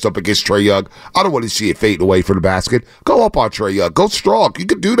a post up against Trae Young. I don't want to see it fading away from the basket. Go up on Trae Young. Go strong. You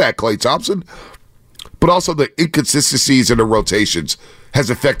can do that, Klay Thompson. But also the inconsistencies in the rotations has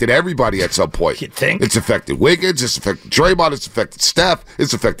affected everybody at some point. You think? It's affected Wiggins. It's affected Draymond. It's affected Steph.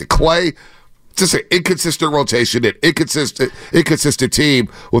 It's affected Clay. Just an inconsistent rotation, an inconsistent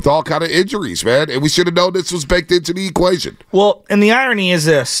team with all kind of injuries, man. And we should have known this was baked into the equation. Well, and the irony is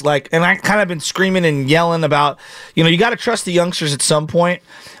this, and I kind of been screaming and yelling about, you got to trust the youngsters at some point.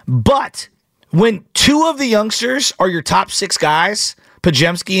 But when 2 of the youngsters are your top 6 guys,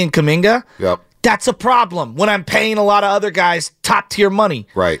 Podziemski and Kuminga, that's a problem when I'm paying a lot of other guys top-tier money.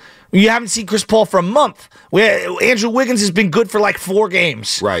 Right. You haven't seen Chris Paul for a month. Andrew Wiggins has been good for 4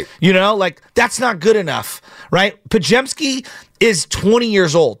 games. Right. That's not good enough, right? Podziemski is 20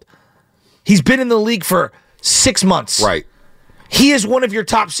 years old. He's been in the league for 6 months. Right. He is one of your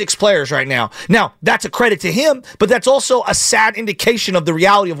top 6 players right now. Now, that's a credit to him, but that's also a sad indication of the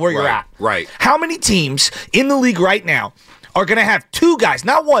reality of where you're at. Right. How many teams in the league right now are going to have 2 guys,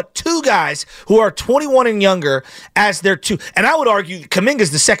 not 1, 2 guys who are 21 and younger as their 2. And I would argue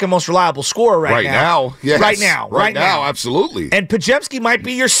Kuminga's the second most reliable scorer right now. Yes. Right now, absolutely. And Podziemski might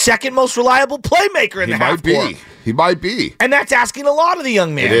be your second most reliable playmaker in the half court. He might be. And that's asking a lot of the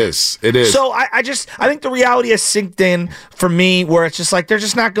young man. It is. It is. So I think the reality has sinked in for me where it's just like they're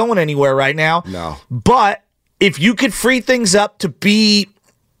just not going anywhere right now. No. But if you could free things up to be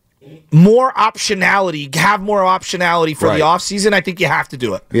more optionality, have more optionality for the offseason, I think you have to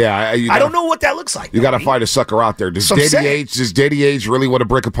do it. Yeah. I don't know what that looks like. You got to find a sucker out there. Does Danny Ainge really want to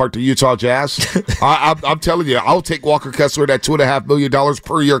break apart the Utah Jazz? I'm telling you, I'll take Walker Kessler that $2.5 million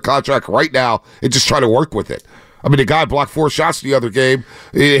per year contract right now and just try to work with it. I mean, the guy blocked 4 shots the other game.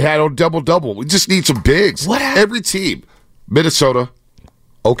 He had a double-double. We just need some bigs. Every team, Minnesota,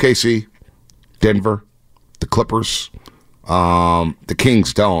 OKC, Denver, the Clippers, the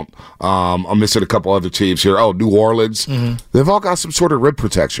Kings don't. I'm missing a couple other teams here. Oh, New Orleans. Mm-hmm. They've all got some sort of rim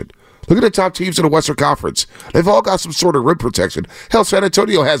protection. Look at the top teams in the Western Conference. They've all got some sort of rim protection. Hell, San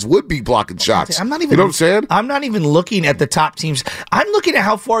Antonio has would-be blocking shots. You know what I'm saying? I'm not even looking at the top teams. I'm looking at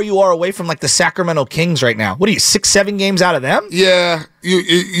how far you are away from like the Sacramento Kings right now. What are you, 6-7 games out of them? Yeah,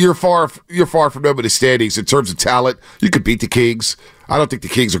 you're far from them in the standings in terms of talent. You could beat the Kings. I don't think the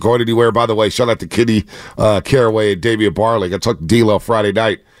Kings are going anywhere. By the way, shout out to Kenny Caraway and Damian Barley. I talked to D'Lo Friday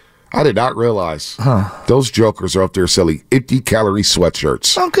night. I did not realize those jokers are up there selling empty-calorie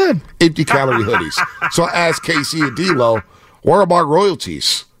sweatshirts. Oh, good. Empty-calorie hoodies. So I asked Casey and D'Lo, where are my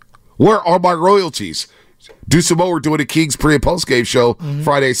royalties? Where are my royalties? Deuce and Mo were doing a Kings pre- and post-game show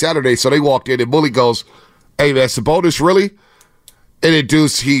Friday, Saturday, so they walked in, and Bully goes, hey, man, Sabonis, really? And then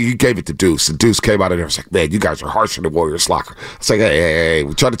Deuce, he gave it to Deuce, and Deuce came out of there and was like, man, you guys are harsh on the Warriors locker. It's like, hey,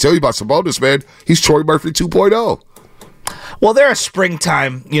 we tried to tell you about Sabonis, man. He's Troy Murphy 2.0. Well, they're a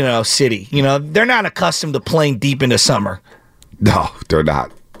springtime, city. They're not accustomed to playing deep into summer. No, they're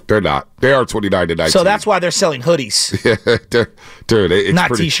not. They're not. They are 29-19. So that's why they're selling hoodies. Dude, it's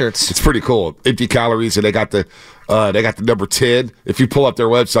not T-shirts. It's pretty cool. Empty calories, and they got the number 10. If you pull up their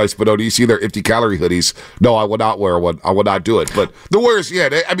websites, but do you see their empty calorie hoodies? No, I would not wear one. I would not do it. But the Warriors,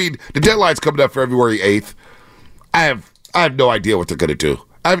 the deadline's coming up February 8th. I have no idea what they're going to do.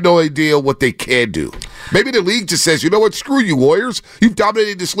 I have no idea what they can do. Maybe the league just says, you know what, screw you, Warriors. You've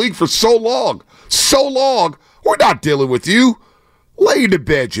dominated this league for so long. So long. We're not dealing with you. Lay in the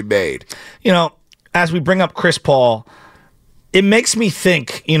bed you made. As we bring up Chris Paul, it makes me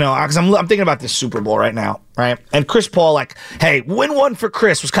think, because I'm thinking about this Super Bowl right now, right? And Chris Paul, hey, win one for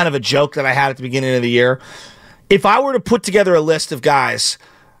Chris was kind of a joke that I had at the beginning of the year. If I were to put together a list of guys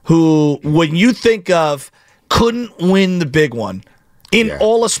who, when you think of, couldn't win the big one, in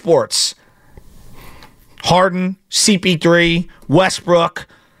all of sports, Harden, CP3, Westbrook,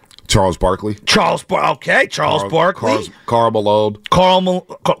 Charles Barkley. Charles Barkley. Karl Malone. Karl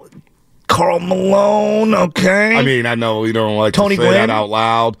Malone, okay. I know we don't like Tony to say Gwynn, that out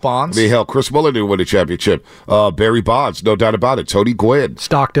loud. Bonds. Hell, Chris Muller didn't win a championship. Barry Bonds, no doubt about it. Tony Gwynn.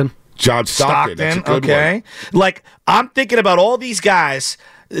 Stockton. John Stockton. That's a good one. I'm thinking about all these guys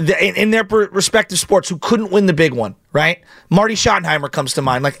in their respective sports who couldn't win the big one, right? Marty Schottenheimer comes to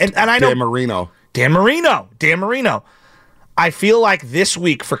mind. And I know Dan Marino. I feel like this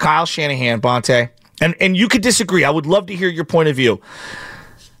week for Kyle Shanahan, Bonta, and you could disagree. I would love to hear your point of view.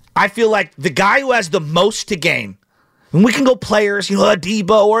 I feel like the guy who has the most to gain, and we can go players, a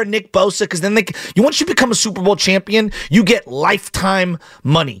Debo or a Nick Bosa, because then once you become a Super Bowl champion, you get lifetime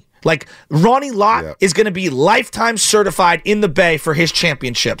money. Like Ronnie Lott is going to be lifetime certified in the Bay for his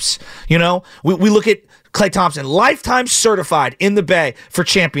championships. We look at Klay Thompson, lifetime certified in the Bay for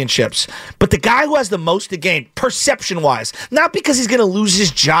championships. But the guy who has the most to gain, perception-wise, not because he's going to lose his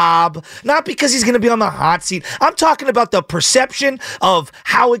job, not because he's going to be on the hot seat. I'm talking about the perception of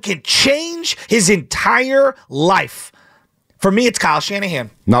how it can change his entire life. For me, it's Kyle Shanahan.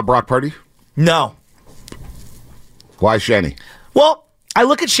 Not Brock Purdy? No. Why Shanny? Well, I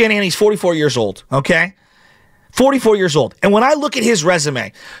look at Shanahan, he's 44 years old, okay? 44 years old. And when I look at his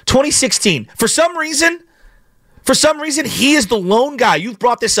resume, 2016, for some reason, he is the lone guy. You've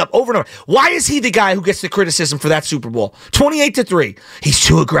brought this up over and over. Why is he the guy who gets the criticism for that Super Bowl? 28-3. He's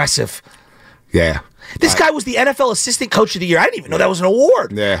too aggressive. Yeah. This guy was the NFL Assistant Coach of the Year. I didn't even know that was an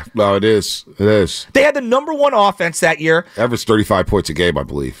award. Yeah, no, it is. It is. They had the number one offense that year. Averaged 35 points a game, I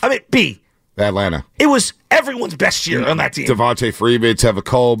believe. Atlanta. It was everyone's best year on that team. Devontae Freeman, Tevin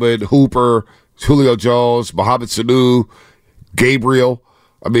Coleman, Hooper, Julio Jones, Mohamed Sanu, Gabriel.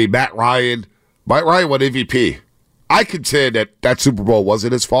 Matt Ryan. Matt Ryan won MVP. I contend that Super Bowl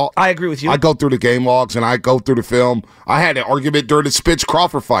wasn't his fault. I agree with you. I go through the game logs and I go through the film. I had an argument during the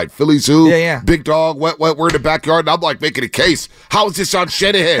Spitz-Crawford fight. Philly Zoo, Big Dog, wet, we're in the backyard, and I'm like making a case. How is this on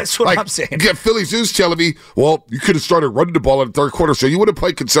Shanahan? That's what I'm saying. Philly Zoo's telling me, well, you could have started running the ball in the third quarter, so you would have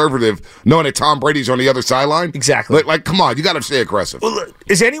played conservative knowing that Tom Brady's on the other sideline. Exactly. Like come on, you got to stay aggressive. Well, look,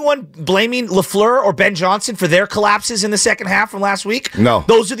 is anyone blaming LaFleur or Ben Johnson for their collapses in the second half from last week? No.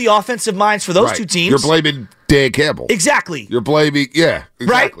 Those are the offensive minds for those two teams. You're blaming Dan Campbell. Exactly. You're blaming, exactly.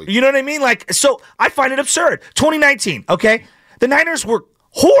 Right? You know what I mean? Like, so I find it absurd. 2019, okay? The Niners were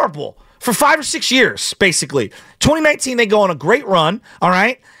horrible for 5 or 6 years, basically. 2019, they go on a great run, all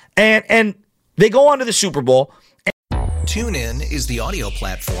right? And they go on to the Super Bowl. TuneIn is the audio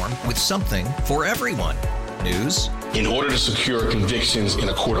platform with something for everyone. News. In order to secure convictions in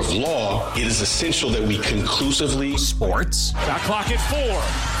a court of law, it is essential that we conclusively. Sports. Shot clock at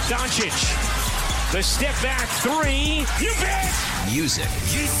 4. Doncic. The step back 3. You bet. Music.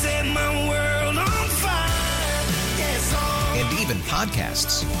 You set my world on fire. Yes, and even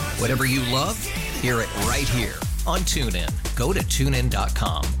podcasts. Whatever you love, hear it right here on TuneIn. Go to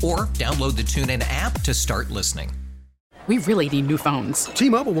TuneIn.com or download the TuneIn app to start listening. We really need new phones.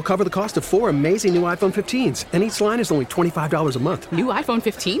 T-Mobile will cover the cost of 4 amazing new iPhone 15s, and each line is only $25 a month. New iPhone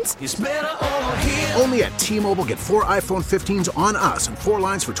 15s? It's better over here. Only at T-Mobile, get 4 iPhone 15s on us and 4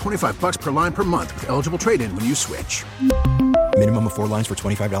 lines for $25 per line per month with eligible trade-in when you switch. Minimum of 4 lines for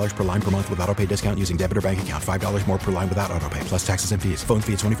 $25 per line per month with autopay discount using debit or bank account. $5 more per line without autopay, plus taxes and fees. Phone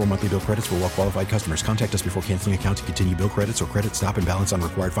fee at 24 monthly bill credits for well-qualified customers. Contact us before canceling account to continue bill credits or credit stop and balance on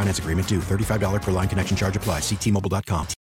required finance agreement due. $35 per line connection charge applies. See T-Mobile.com.